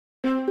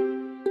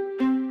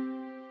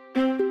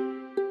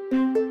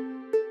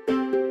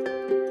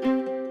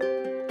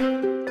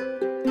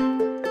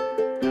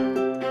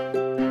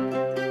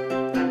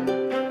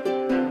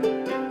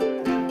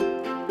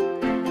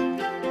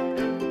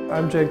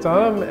object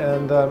on them,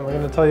 and I'm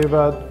going to tell you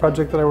about the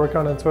project that I work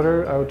on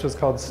Twitter, which is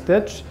called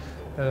Stitch,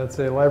 and it's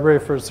a library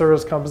for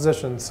service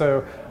composition.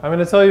 So I'm going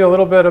to tell you a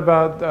little bit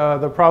about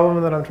the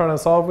problem that I'm trying to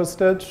solve with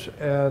Stitch,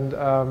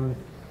 and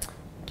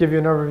give you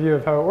an overview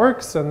of how it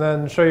works, and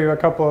then show you a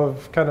couple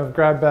of kind of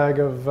grab bag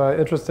of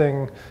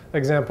interesting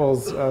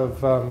examples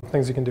of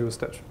things you can do with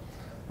Stitch.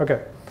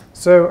 Okay,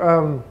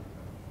 so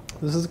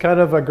this is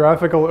kind of a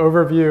graphical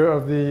overview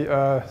of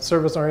the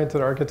service-oriented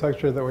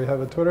architecture that we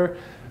have at Twitter.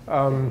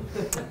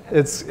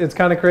 It's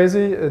kind of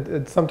crazy.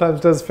 It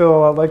sometimes does feel a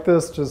lot like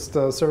this, just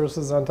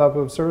services on top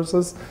of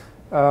services.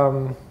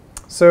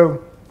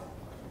 So,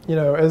 you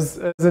know, as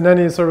in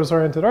any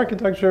service-oriented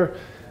architecture,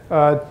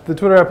 the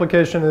Twitter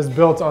application is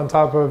built on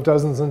top of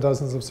dozens and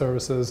dozens of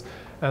services,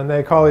 and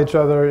they call each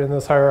other in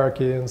this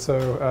hierarchy. And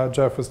so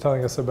Jeff was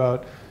telling us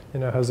about, you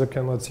know, how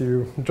Zipkin lets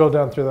you drill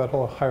down through that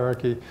whole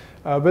hierarchy.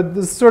 But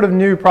this sort of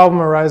new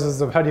problem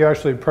arises of how do you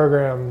actually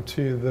program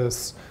to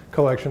this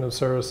collection of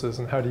services,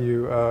 and how do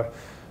you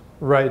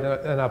write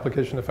an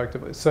application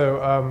effectively.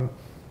 So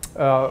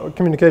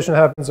communication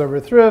happens over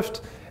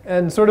Thrift,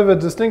 and sort of a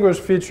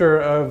distinguished feature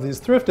of these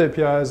Thrift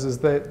APIs is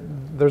that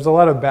there's a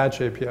lot of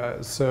batch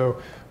APIs.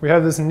 So we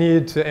have this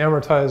need to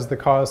amortize the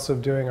costs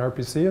of doing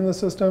RPC in the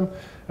system.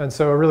 And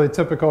so a really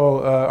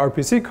typical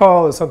RPC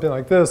call is something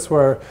like this,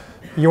 where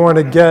you want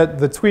to get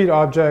the tweet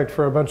object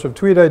for a bunch of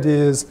tweet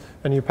IDs,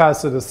 and you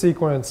pass it a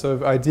sequence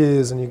of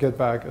IDs, and you get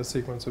back a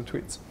sequence of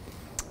tweets.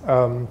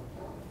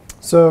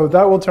 So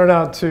that will turn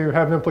out to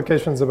have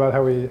implications about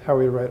how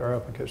we write our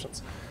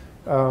applications.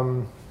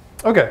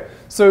 OK,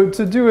 so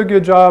to do a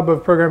good job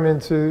of programming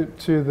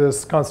to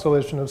this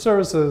constellation of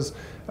services,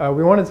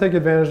 we want to take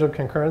advantage of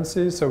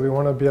concurrency. So we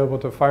want to be able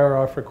to fire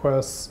off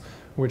requests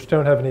which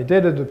don't have any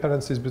data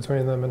dependencies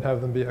between them and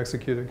have them be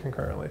executed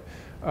concurrently.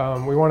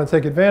 We want to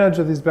take advantage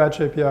of these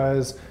batch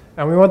APIs,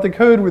 and we want the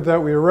code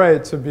that we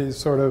write to be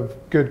sort of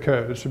good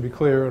code. It should be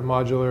clear and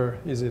modular,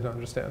 easy to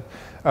understand.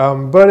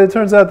 But it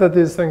turns out that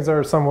these things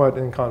are somewhat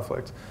in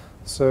conflict.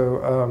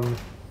 So,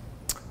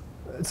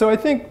 so I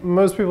think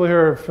most people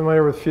here are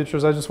familiar with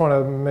futures. I just want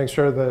to make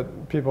sure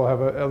that people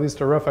have at least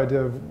a rough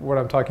idea of what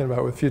I'm talking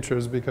about with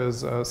futures,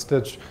 because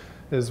Stitch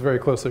is very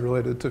closely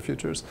related to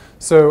futures.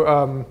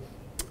 So,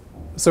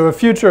 so a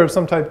future of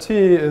some type t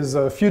is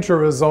a future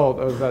result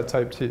of that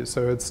type t.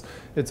 So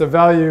it's a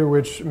value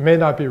which may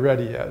not be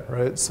ready yet,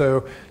 right?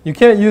 So you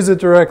can't use it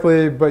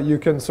directly, but you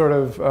can sort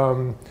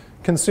of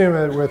consume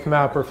it with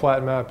map or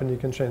flat map, and you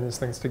can chain these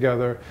things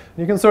together.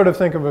 You can sort of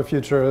think of a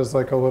future as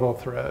like a little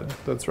thread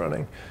that's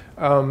running.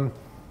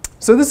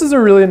 So this is a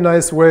really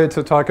nice way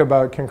to talk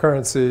about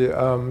concurrency.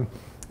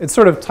 It's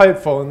sort of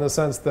typeful in the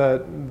sense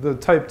that the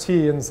type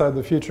t inside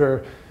the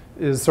future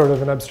is sort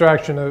of an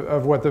abstraction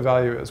of what the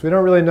value is. We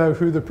don't really know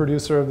who the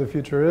producer of the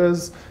future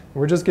is.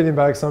 We're just getting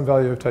back some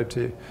value of type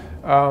t.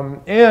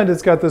 And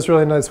it's got this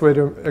really nice way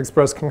to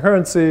express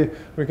concurrency.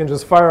 We can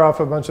just fire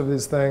off a bunch of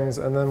these things,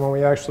 and then when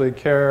we actually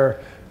care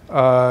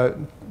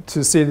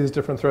to see these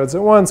different threads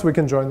at once, we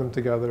can join them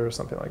together or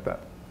something like that.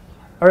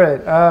 All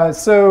right,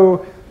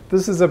 so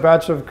this is a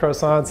batch of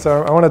croissants,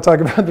 so I want to talk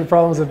about the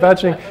problems of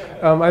batching.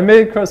 I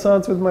made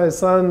croissants with my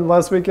son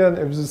last weekend.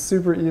 It was just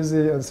super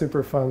easy and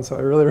super fun, so I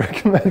really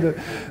recommend it.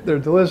 They're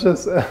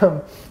delicious.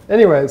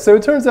 Anyway, so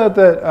it turns out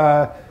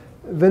that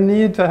the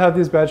need to have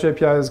these batch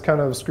APIs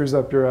kind of screws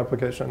up your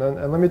application.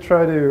 And let me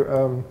try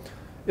to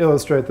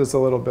illustrate this a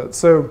little bit.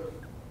 So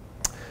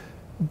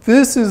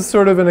this is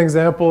sort of an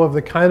example of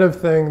the kind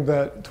of thing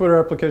that Twitter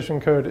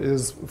application code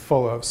is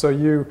full of. So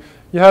you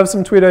have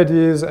some tweet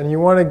IDs, and you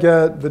want to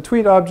get the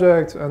tweet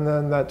object, and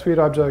then that tweet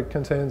object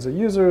contains a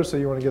user, so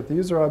you want to get the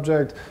user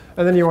object,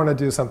 and then you want to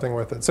do something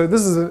with it. So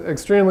this is an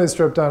extremely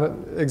stripped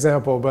down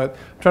example, but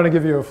I'm trying to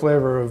give you a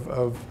flavor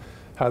of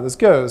how this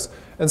goes.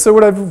 And so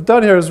what I've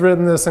done here is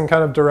written this in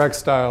kind of direct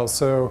style.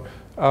 So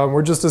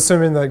we're just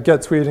assuming that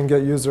get tweet and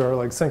get user are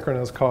like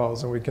synchronous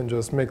calls, and we can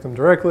just make them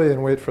directly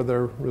and wait for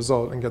their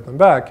result and get them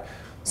back.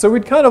 So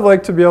we'd kind of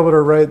like to be able to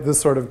write this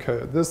sort of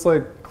code. This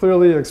like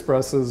clearly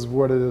expresses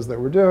what it is that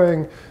we're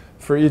doing.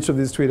 For each of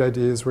these tweet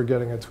IDs, we're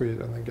getting a tweet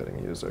and then getting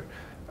a user.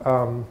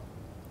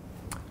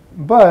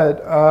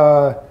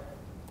 But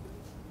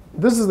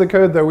this is the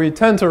code that we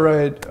tend to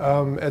write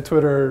at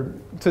Twitter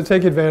to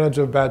take advantage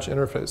of batch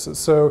interfaces.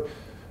 So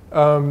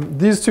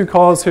these two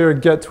calls here,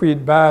 get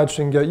tweet batch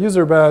and get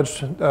user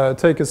batch,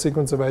 take a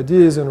sequence of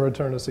IDs and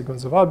return a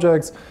sequence of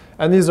objects.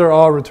 And these are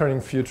all returning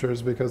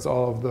futures, because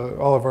all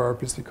of our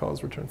RPC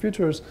calls return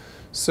futures.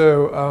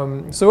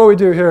 So, so what we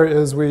do here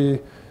is we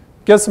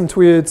get some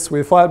tweets,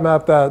 we flat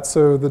map that,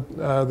 so the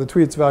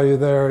tweets value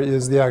there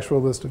is the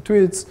actual list of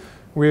tweets.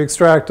 We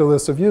extract a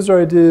list of user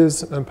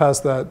IDs and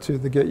pass that to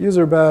the get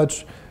user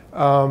batch.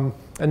 And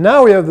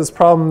now we have this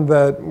problem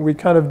that we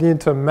kind of need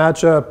to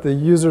match up the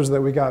users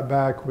that we got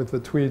back with the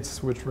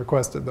tweets which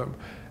requested them.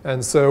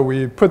 And so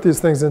we put these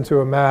things into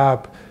a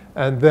map,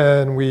 and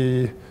then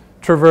we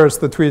traverse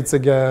the tweets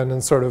again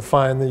and sort of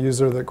find the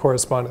user that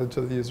corresponded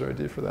to the user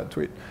ID for that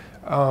tweet.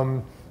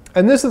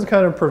 And this is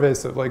kind of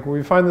pervasive. Like,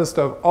 we find this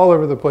stuff all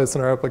over the place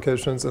in our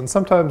applications, and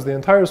sometimes the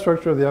entire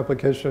structure of the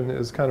application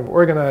is kind of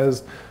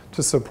organized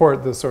to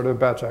support this sort of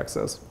batch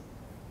access.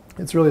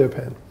 It's really a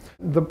pain.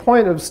 The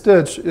point of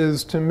Stitch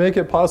is to make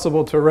it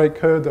possible to write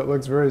code that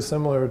looks very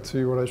similar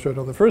to what I showed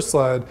on the first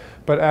slide,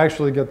 but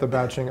actually get the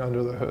batching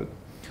under the hood.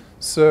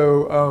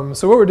 So,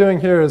 so what we're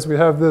doing here is we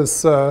have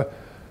this,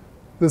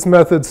 this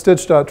method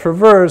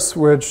stitch.traverse,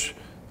 which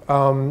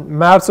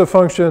maps a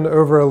function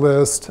over a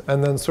list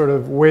and then sort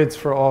of waits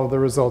for all the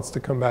results to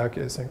come back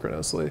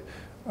asynchronously.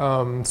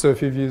 So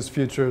if you've used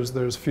futures,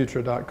 there's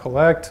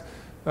future.collect.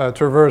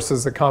 Traverse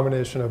is a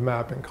combination of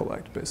map and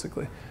collect,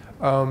 basically.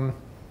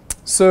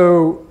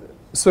 So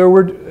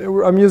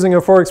I'm using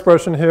a for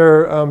expression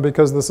here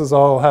because this is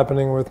all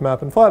happening with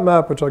map and flat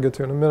map, which I'll get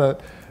to in a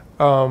minute.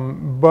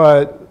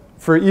 But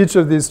for each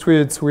of these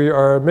tweets, we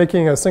are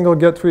making a single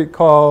get tweet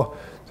call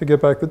to get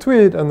back the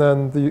tweet, and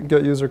then the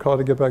get user call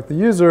to get back the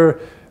user.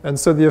 And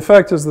so the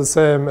effect is the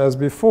same as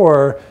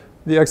before.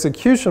 The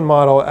execution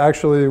model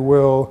actually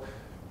will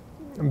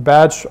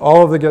batch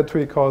all of the get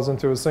tweet calls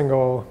into a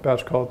single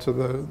batch call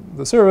to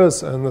the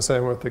service, and the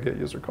same with the get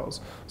user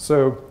calls.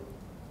 So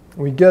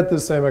we get the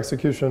same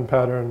execution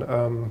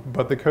pattern,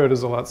 but the code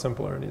is a lot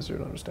simpler and easier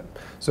to understand.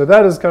 So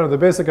that is kind of the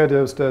basic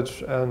idea of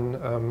Stitch,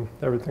 and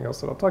everything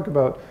else that I'll talk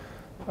about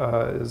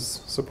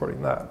is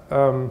supporting that.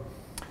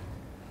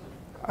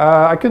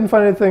 I couldn't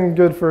find anything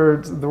good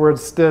for the word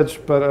stitch,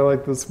 but I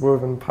like this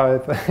woven pie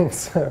thing.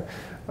 So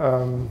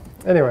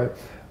anyway,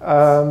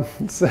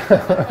 so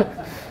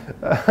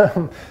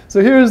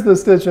here's the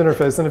Stitch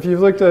interface. And if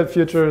you've looked at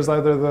futures,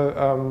 either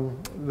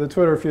the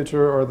Twitter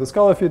future or the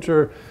Scala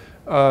future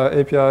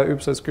API,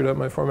 oops, I screwed up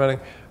my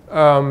formatting,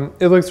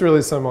 it looks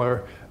really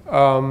similar.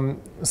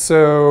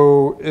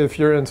 So if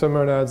you're into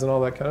monads and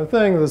all that kind of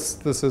thing,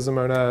 this is a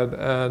monad.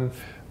 And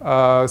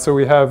so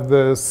we have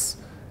this.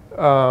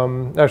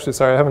 Actually,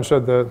 sorry, I haven't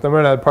showed the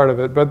monad part of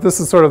it, but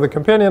this is sort of the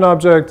companion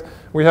object.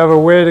 We have a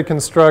way to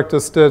construct a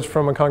stitch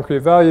from a concrete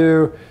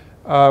value.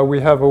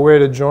 We have a way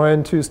to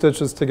join two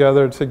stitches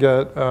together to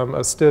get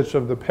a stitch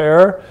of the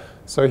pair.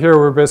 So here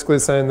we're basically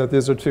saying that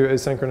these are two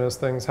asynchronous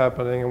things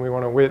happening, and we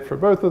want to wait for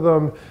both of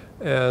them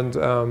and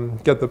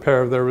get the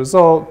pair of their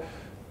result.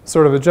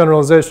 Sort of a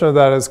generalization of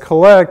that is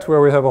collect,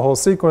 where we have a whole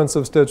sequence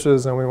of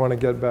stitches, and we want to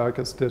get back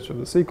a stitch of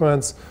the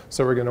sequence.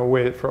 So we're going to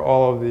wait for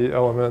all of the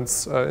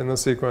elements in the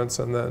sequence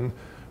and then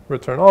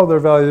return all of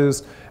their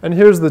values. And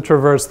here's the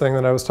traverse thing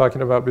that I was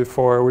talking about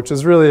before, which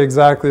is really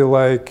exactly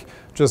like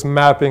just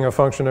mapping a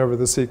function over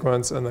the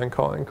sequence and then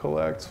calling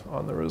collect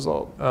on the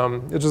result.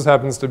 It just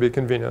happens to be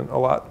convenient a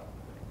lot.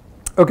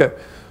 OK,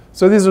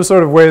 so these are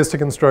sort of ways to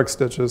construct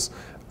stitches.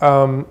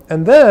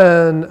 And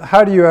then,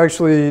 how do you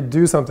actually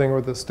do something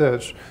with a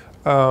stitch?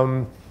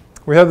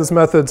 We have this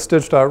method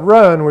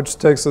stitch.run, which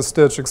takes a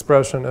stitch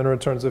expression and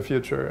returns a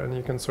future. And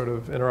you can sort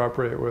of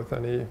interoperate with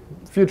any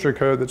future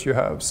code that you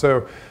have.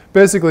 So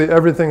basically,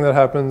 everything that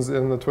happens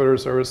in the Twitter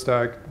service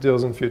stack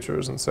deals in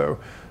futures. And so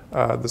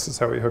this is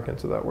how we hook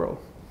into that world.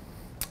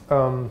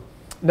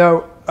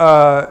 Now,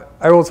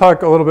 I will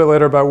talk a little bit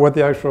later about what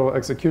the actual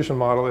execution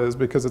model is,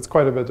 because it's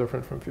quite a bit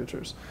different from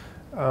futures.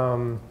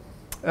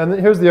 And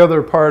here's the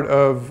other part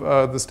of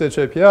the Stitch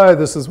API.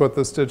 This is what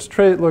the Stitch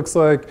trait looks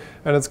like.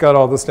 And it's got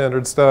all the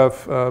standard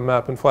stuff,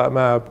 map and flat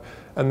map,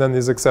 and then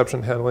these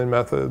exception handling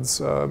methods.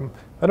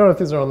 I don't know if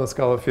these are on the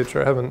Scala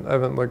feature. I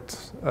haven't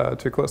looked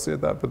too closely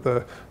at that, but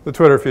the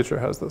Twitter feature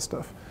has this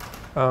stuff.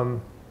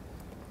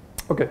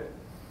 OK.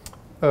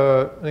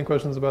 Any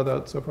questions about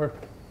that so far?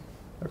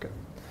 OK.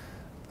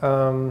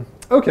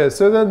 OK,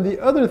 so then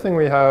the other thing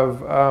we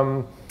have,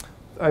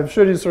 I've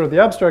showed you sort of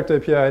the abstract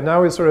API.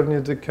 Now we sort of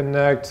need to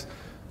connect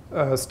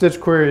Stitch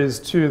queries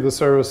to the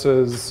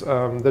services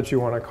that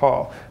you want to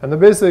call. And the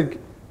basic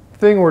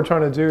thing we're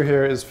trying to do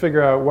here is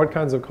figure out what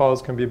kinds of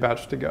calls can be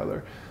batched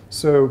together.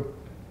 So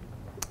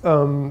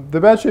the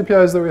batch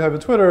APIs that we have at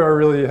Twitter are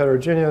really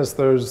heterogeneous.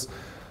 There's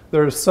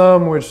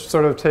some which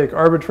sort of take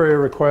arbitrary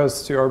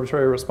requests to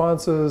arbitrary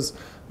responses.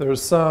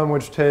 There's some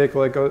which take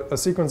like a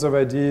sequence of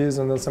IDs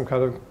and then some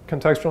kind of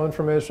contextual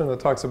information that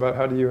talks about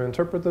how do you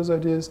interpret those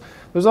IDs.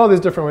 There's all these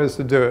different ways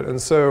to do it. And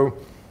so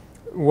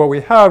what we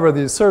have are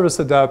these service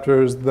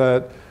adapters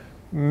that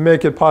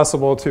make it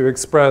possible to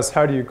express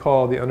how do you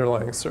call the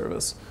underlying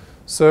service.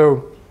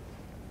 So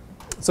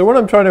what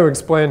I'm trying to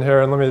explain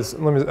here, and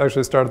let me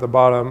actually start at the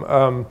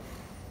bottom.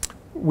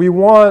 We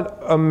want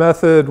a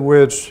method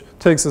which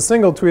takes a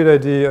single tweet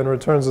ID and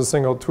returns a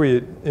single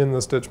tweet in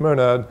the Stitch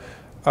monad.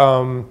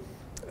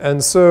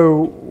 And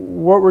so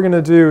what we're going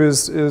to do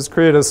is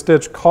create a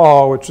Stitch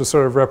call, which just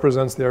sort of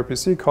represents the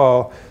RPC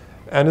call.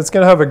 And it's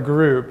going to have a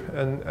group.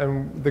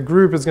 And the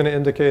group is going to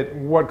indicate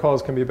what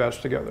calls can be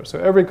batched together. So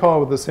every call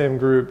with the same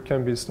group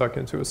can be stuck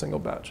into a single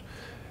batch.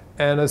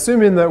 And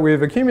assuming that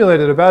we've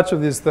accumulated a batch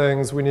of these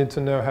things, we need to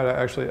know how to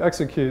actually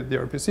execute the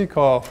RPC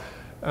call.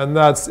 And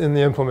that's in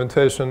the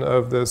implementation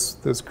of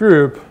this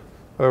group.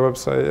 Oh,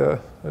 whoops, I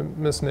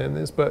misnamed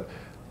these. But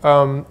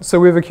so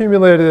we've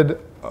accumulated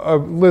a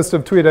list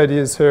of tweet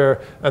IDs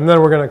here. And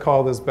then we're going to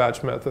call this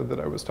batch method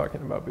that I was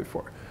talking about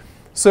before.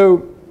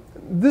 So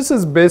this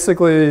is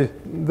basically,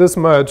 this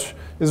much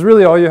is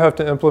really all you have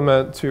to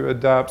implement to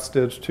adapt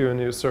Stitch to a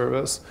new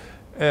service.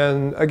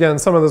 And again,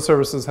 some of the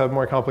services have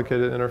more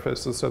complicated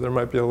interfaces, so there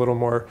might be a little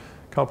more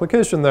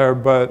complication there,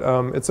 but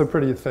it's a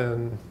pretty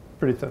thin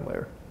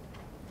layer.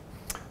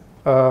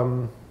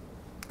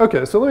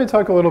 Okay, so let me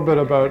talk a little bit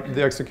about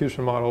the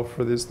execution model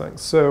for these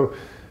things. So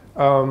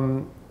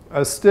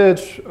a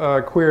Stitch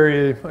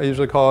query, I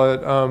usually call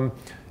it,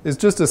 is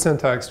just a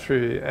syntax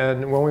tree.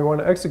 And when we want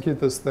to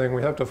execute this thing,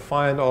 we have to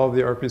find all of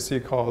the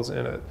RPC calls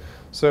in it.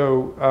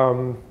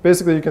 So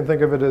basically, you can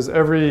think of it as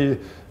every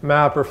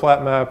map or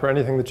flat map or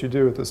anything that you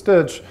do with the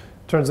Stitch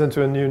turns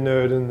into a new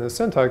node in the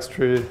syntax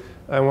tree.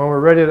 And when we're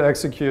ready to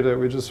execute it,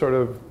 we just sort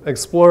of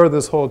explore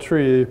this whole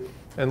tree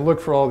and look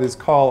for all these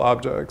call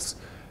objects.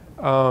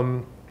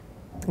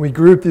 We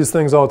group these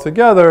things all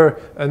together,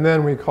 and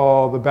then we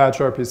call the batch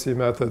RPC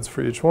methods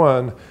for each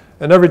one.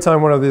 And every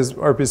time one of these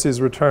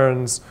RPCs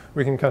returns,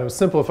 we can kind of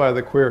simplify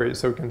the query.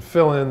 So we can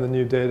fill in the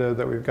new data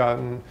that we've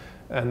gotten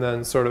and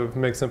then sort of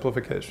make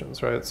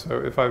simplifications, right?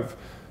 So if I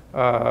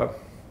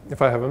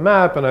have a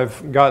map and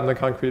I've gotten a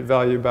concrete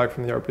value back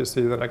from the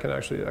RPC, then I can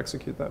actually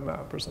execute that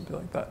map or something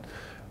like that.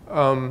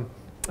 And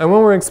when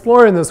we're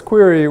exploring this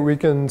query, we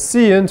can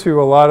see into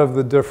a lot of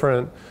the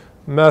different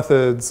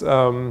methods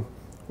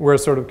where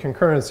sort of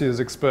concurrency is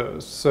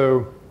exposed.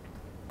 So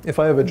if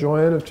I have a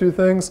join of two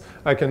things,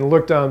 I can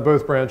look down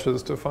both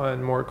branches to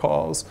find more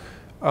calls.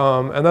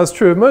 And that's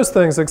true of most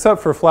things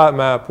except for flat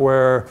map,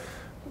 where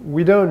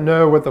we don't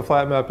know what the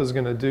flat map is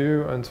going to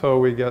do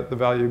until we get the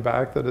value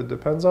back that it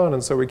depends on.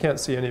 And so we can't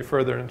see any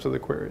further into the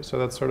query. So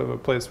that's sort of a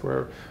place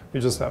where we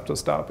just have to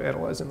stop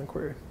analyzing the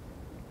query.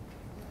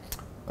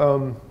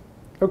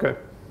 OK,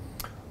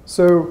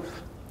 so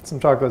some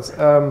chocolates.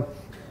 I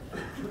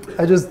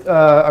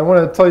want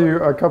to tell you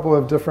a couple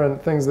of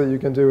different things that you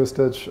can do with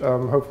Stitch,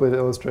 hopefully to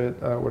illustrate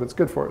what it's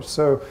good for.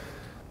 So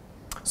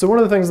one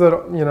of the things that,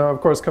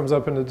 of course, comes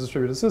up in a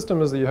distributed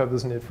system is that you have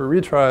this need for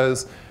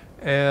retries.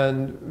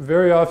 And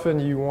very often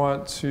you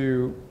want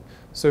to,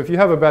 so if you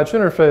have a batch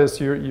interface,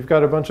 you've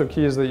got a bunch of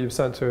keys that you've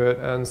sent to it.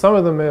 And some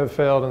of them may have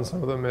failed and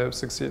some of them may have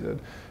succeeded.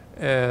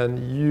 And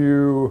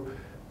you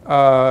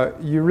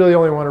really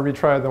only want to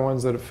retry the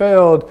ones that have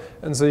failed.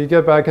 And so you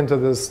get back into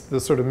this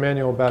sort of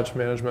manual batch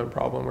management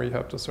problem where you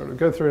have to sort of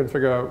go through and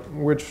figure out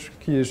which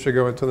keys should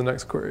go into the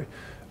next query.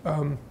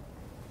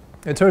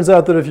 It turns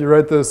out that if you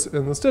write this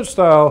in the Stitch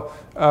style,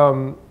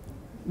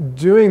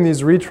 doing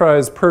these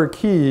retries per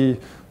key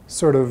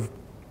sort of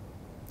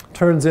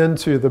turns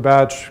into the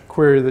batch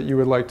query that you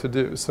would like to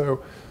do.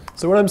 So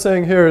what I'm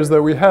saying here is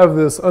that we have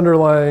this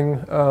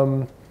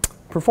underlying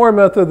perform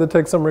method that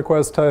takes some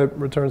request type,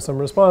 returns some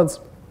response.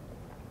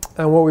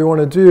 And what we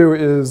want to do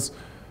is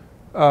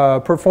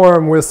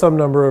perform with some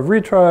number of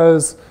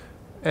retries.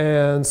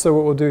 And so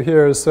what we'll do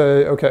here is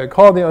say, OK,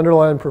 call the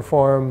underline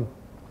perform.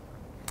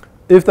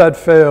 If that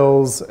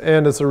fails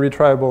and it's a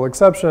retriable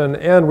exception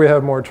and we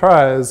have more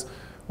tries,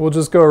 we'll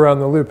just go around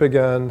the loop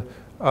again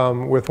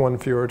with one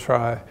fewer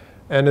try.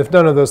 And if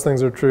none of those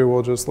things are true,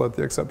 we'll just let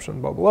the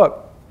exception bubble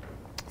up.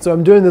 So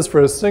I'm doing this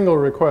for a single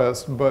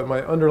request, but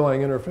my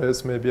underlying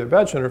interface may be a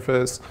batch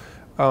interface.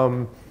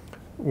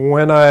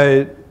 When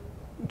I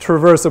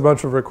traverse a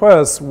bunch of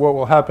requests, what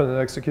will happen in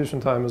execution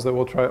time is that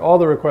we'll try all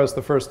the requests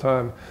the first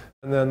time,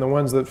 and then the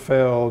ones that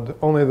failed,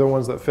 only the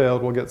ones that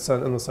failed will get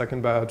sent in the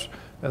second batch,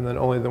 and then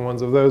only the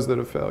ones of those that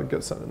have failed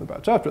get sent in the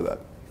batch after that.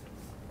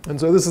 And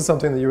so this is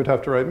something that you would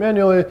have to write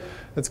manually.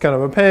 It's kind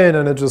of a pain,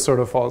 and it just sort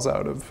of falls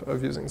out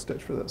of using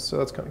Stitch for this. So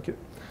that's kind of cute.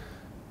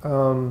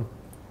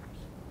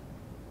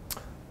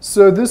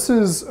 So this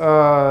is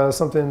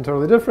something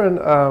totally different.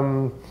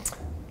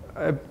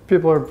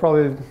 People are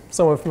probably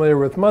somewhat familiar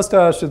with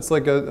Mustache. It's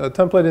like a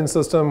templating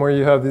system where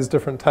you have these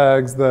different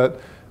tags that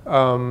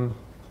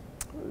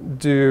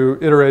do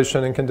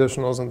iteration and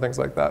conditionals and things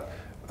like that.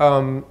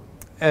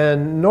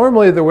 And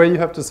normally, the way you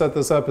have to set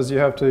this up is you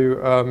have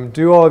to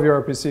do all of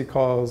your RPC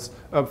calls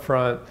up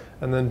front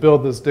and then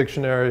build this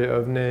dictionary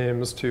of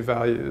names to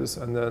values.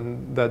 And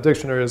then that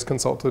dictionary is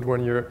consulted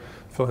when you're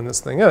filling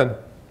this thing in.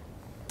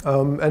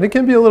 And it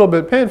can be a little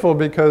bit painful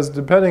because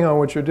depending on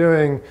what you're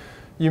doing,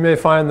 you may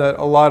find that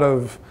a lot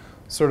of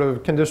sort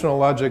of conditional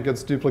logic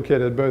gets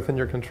duplicated both in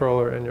your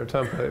controller and your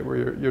template,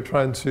 where you're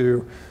trying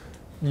to,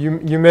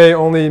 you may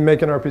only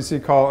make an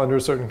RPC call under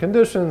certain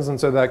conditions, and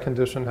so that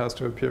condition has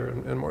to appear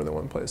in more than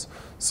one place.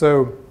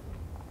 So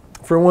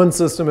for one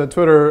system at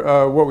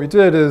Twitter, what we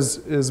did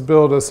is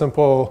build a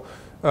simple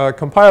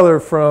compiler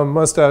from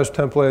Mustache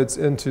templates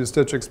into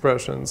Stitch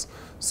expressions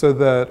so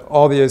that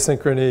all the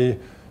asynchrony,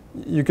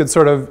 you could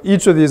sort of,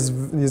 each of these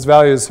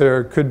values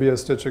here could be a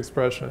Stitch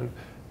expression.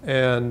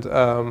 And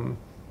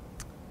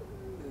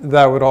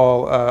that would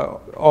all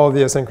of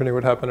the asynchrony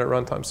would happen at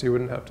runtime, so you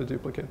wouldn't have to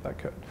duplicate that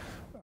code.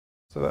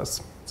 So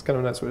it's kind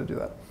of a nice way to do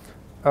that.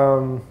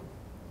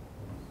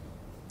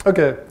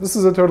 OK, this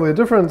is a totally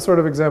different sort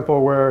of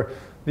example where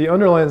the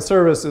underlying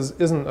service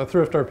isn't a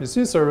thrift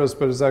RPC service,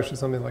 but is actually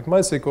something like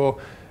MySQL.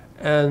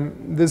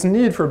 And this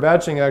need for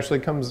batching actually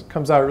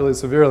comes out really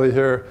severely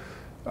here.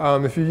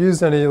 If you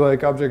use any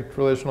like object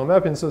relational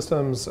mapping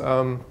systems,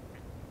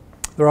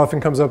 there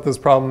often comes up this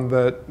problem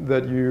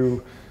that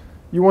you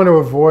want to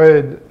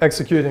avoid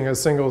executing a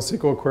single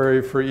SQL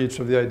query for each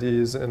of the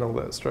IDs in a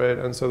list, right?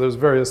 And so there's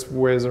various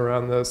ways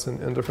around this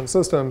in different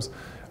systems.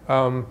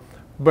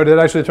 But it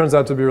actually turns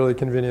out to be really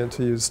convenient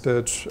to use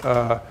Stitch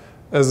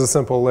as a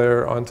simple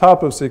layer on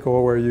top of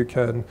SQL where you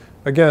can,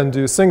 again,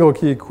 do single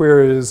key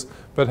queries,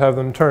 but have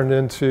them turned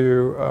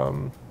into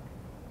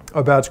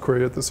a batch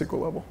query at the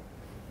SQL level.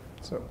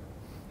 So.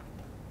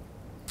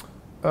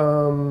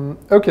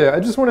 OK, I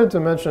just wanted to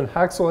mention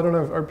Haxel. I don't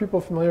know, are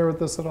people familiar with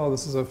this at all?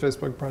 This is a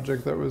Facebook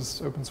project that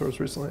was open source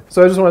recently.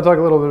 So I just want to talk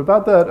a little bit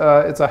about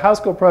that. It's a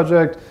Haskell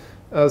project.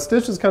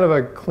 Stitch is kind of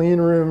a clean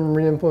room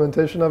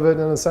re-implementation of it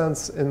in a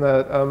sense, in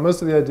that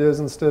most of the ideas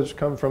in Stitch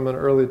come from an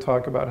early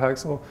talk about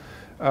Haxel.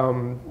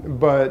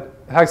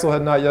 But Haxel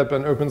had not yet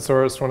been open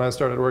sourced when I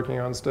started working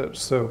on Stitch.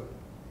 So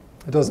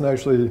it doesn't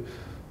actually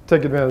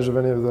take advantage of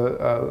any of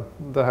the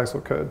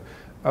Haxel code.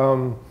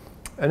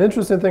 An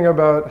interesting thing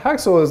about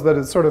Haxel is that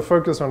it's sort of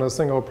focused on a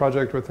single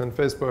project within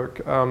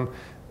Facebook.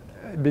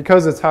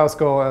 Because it's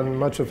Haskell and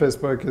much of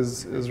Facebook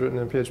is written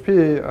in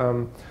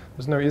PHP,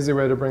 there's no easy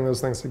way to bring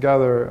those things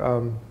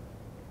together.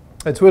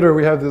 At Twitter,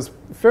 we have this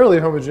fairly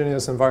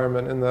homogeneous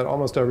environment in that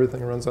almost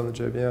everything runs on the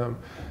JVM.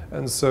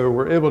 And so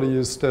we're able to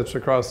use Stitch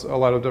across a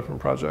lot of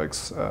different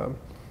projects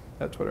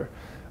at Twitter.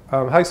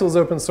 Haxel is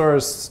open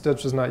source.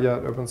 Stitch is not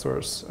yet open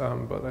source,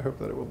 but I hope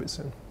that it will be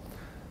soon.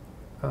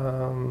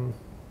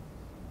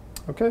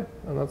 OK,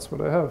 and that's what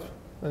I have.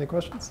 Any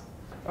questions?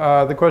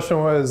 The question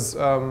was,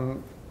 how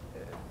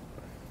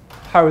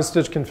is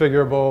Stitch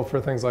configurable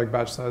for things like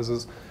batch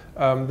sizes?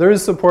 There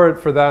is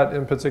support for that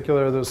in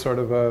particular. There's sort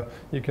of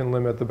you can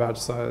limit the batch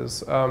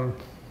size.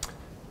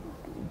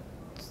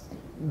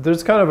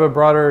 There's kind of a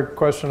broader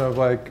question of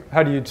like,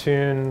 how do you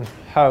tune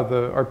how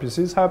the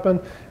RPCs happen?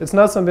 It's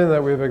not something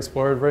that we've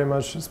explored very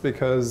much just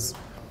because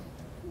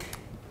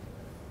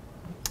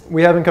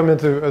we haven't come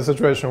into a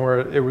situation where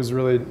it was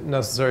really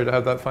necessary to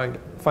have that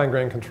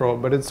fine-grained control.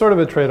 But it's sort of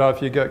a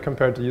trade-off you get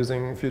compared to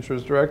using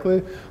features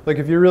directly. Like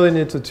if you really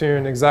need to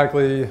tune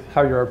exactly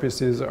how your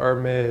RPCs are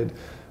made,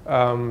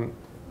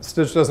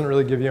 Stitch doesn't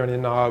really give you any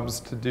knobs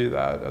to do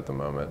that at the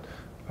moment.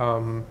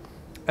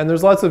 And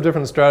there's lots of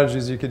different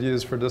strategies you could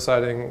use for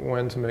deciding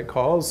when to make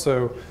calls.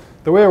 So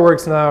the way it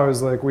works now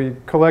is like we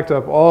collect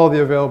up all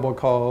the available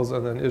calls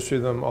and then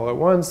issue them all at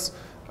once.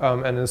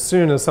 And as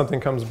soon as something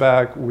comes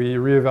back, we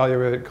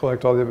reevaluate,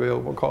 collect all the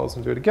available calls,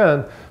 and do it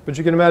again. But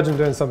you can imagine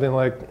doing something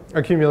like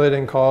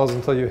accumulating calls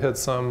until you hit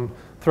some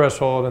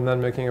threshold and then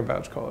making a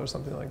batch call or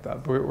something like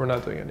that. But we're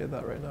not doing any of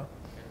that right now.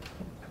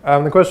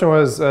 The question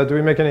was, do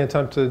we make any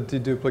attempt to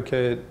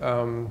deduplicate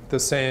the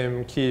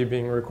same key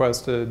being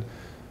requested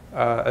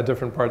at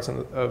different parts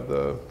of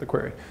the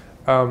query?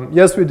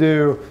 Yes, we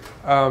do.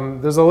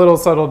 There's a little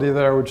subtlety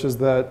there, which is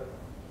that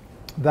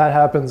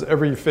happens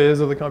every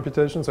phase of the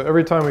computation. So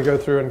every time we go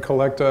through and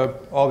collect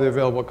up all the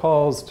available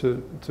calls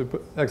to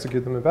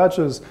execute them in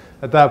batches,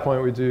 at that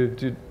point we do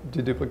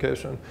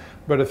deduplication.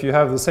 But if you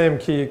have the same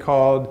key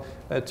called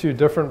at two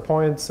different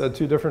points, at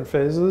two different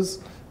phases,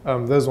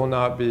 those will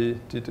not be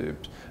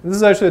deduped. And this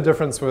is actually a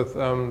difference with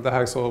the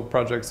Haxel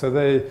project. So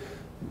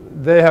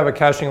they have a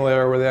caching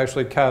layer where they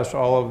actually cache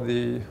all of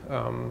the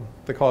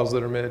calls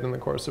that are made in the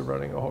course of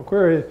running a whole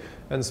query.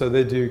 And so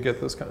they do get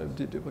this kind of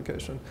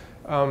deduplication.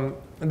 And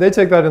they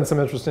take that in some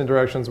interesting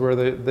directions where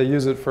they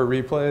use it for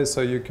replay.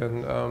 So you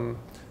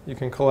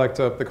can collect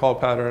up the call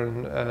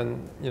pattern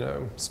and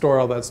store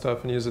all that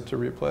stuff and use it to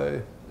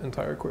replay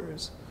entire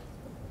queries.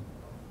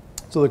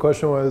 So the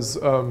question was,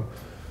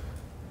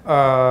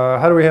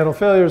 how do we handle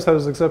failures? How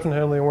does exception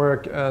handling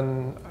work?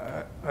 And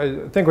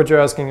I think what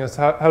you're asking is,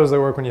 how does that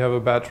work when you have a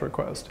batch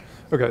request?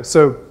 OK,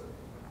 so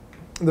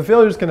the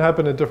failures can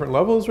happen at different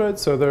levels, right?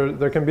 So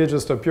there can be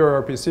just a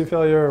pure RPC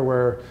failure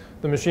where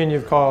the machine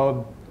you've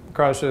called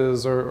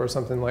crashes or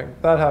something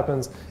like that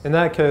happens. In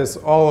that case,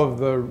 all of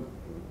the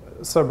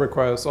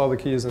sub-requests, all the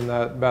keys in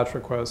that batch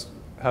request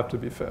have to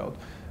be failed.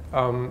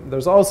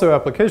 There's also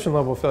application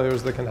level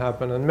failures that can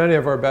happen, and many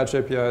of our batch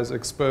APIs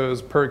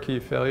expose per key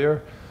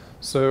failure.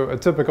 So a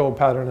typical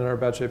pattern in our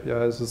batch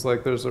APIs is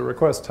like there's a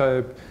request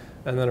type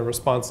and then a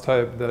response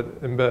type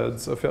that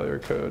embeds a failure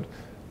code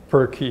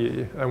per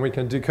key, and we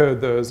can decode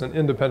those and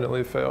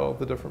independently fail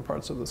the different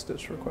parts of the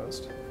Stitch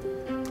request.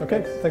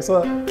 OK, thanks a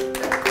lot.